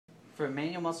For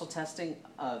manual muscle testing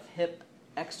of hip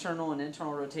external and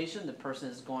internal rotation, the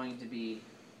person is going to be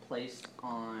placed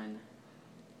on,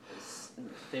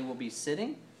 they will be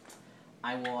sitting.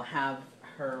 I will have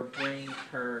her bring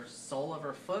her sole of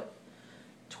her foot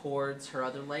towards her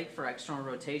other leg for external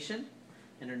rotation,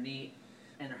 and her knee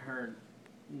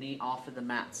off of the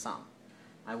mat some.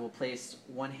 I will place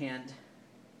one hand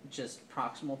just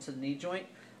proximal to the knee joint.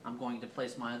 I'm going to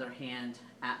place my other hand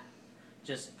at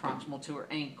just proximal to her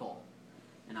ankle,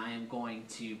 and I am going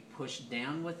to push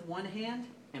down with one hand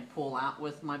and pull out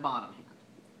with my bottom hand.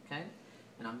 Okay,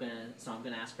 and I'm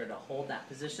gonna ask her to hold that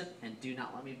position and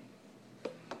don't let me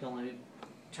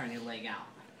turn your leg out.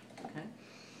 Okay,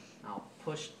 I'll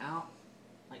push out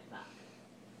like that.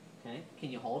 Okay,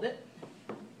 can you hold it?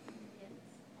 Yes.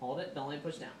 Hold it. Don't let it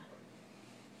push down.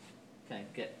 Okay,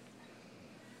 good.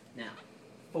 Now,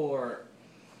 for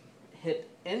hip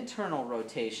internal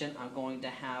rotation, I'm going to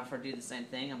have her do the same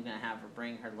thing. I'm going to have her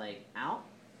bring her leg out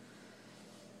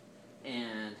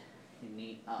and your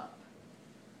knee up.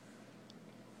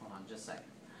 Hold on just a second.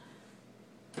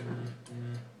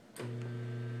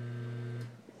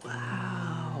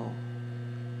 Wow.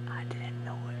 I didn't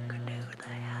know it could do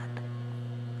that.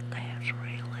 That's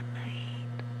really neat.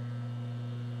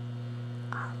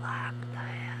 I like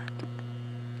that.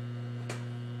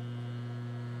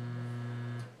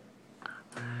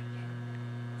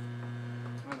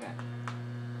 Okay.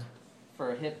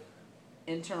 For hip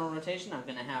internal rotation, I'm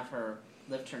going to have her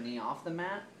lift her knee off the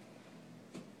mat.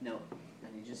 No,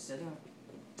 and you just sit up.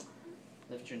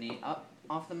 Lift your knee up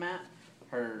off the mat,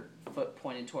 her foot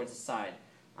pointed towards the side.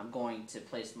 I'm going to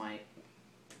place my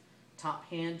top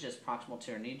hand just proximal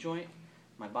to her knee joint.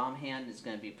 My bottom hand is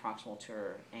going to be proximal to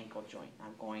her ankle joint.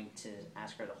 I'm going to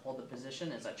ask her to hold the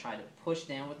position as I try to push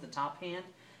down with the top hand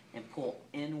and pull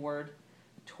inward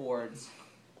towards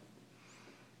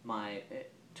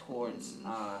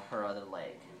her other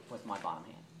leg with my bottom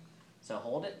hand. So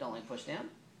hold it, don't let it push down.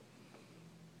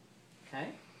 Okay.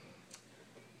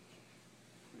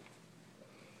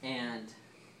 And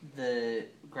the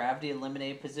gravity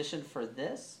eliminated position for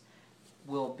this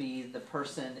will be the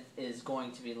person is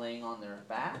going to be laying on their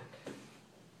back.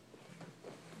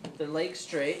 Their legs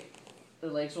straight.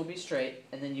 Their legs will be straight,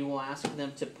 and then you will ask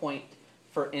them to point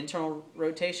for internal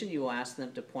rotation. You will ask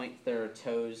them to point their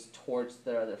toes towards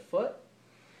their other foot.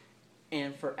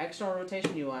 And for external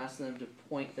rotation, you will ask them to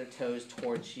point their toes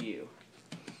towards you.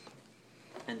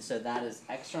 And so that is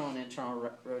external and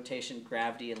internal rotation,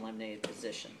 gravity eliminated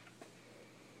position.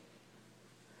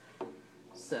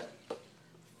 So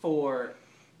for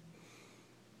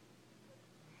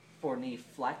knee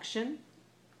flexion,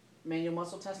 manual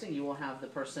muscle testing, you will have the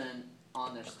person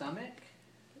on their stomach.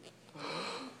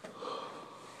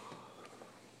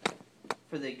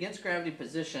 For the against gravity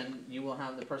position, you will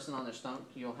have the person on their stomach.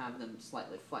 You'll have them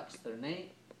slightly flex their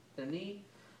knee.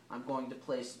 I'm going to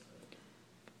place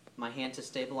my hand to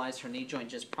stabilize her knee joint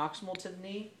just proximal to the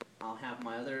knee. I'll have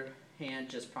my other hand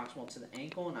just proximal to the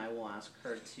ankle, and I will ask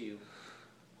her to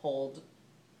hold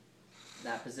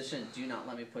that position. Do not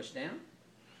let me push down.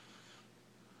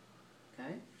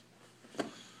 Okay?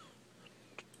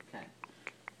 Okay.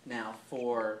 Now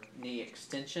for knee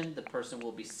extension, the person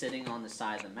will be sitting on the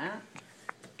side of the mat.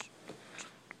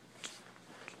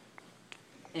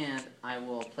 And I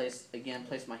will place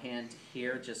my hand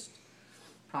here just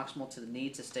proximal to the knee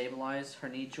to stabilize her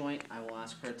knee joint. I will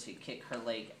ask her to kick her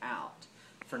leg out.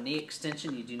 For knee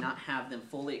extension, you do not have them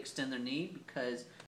fully extend their knee because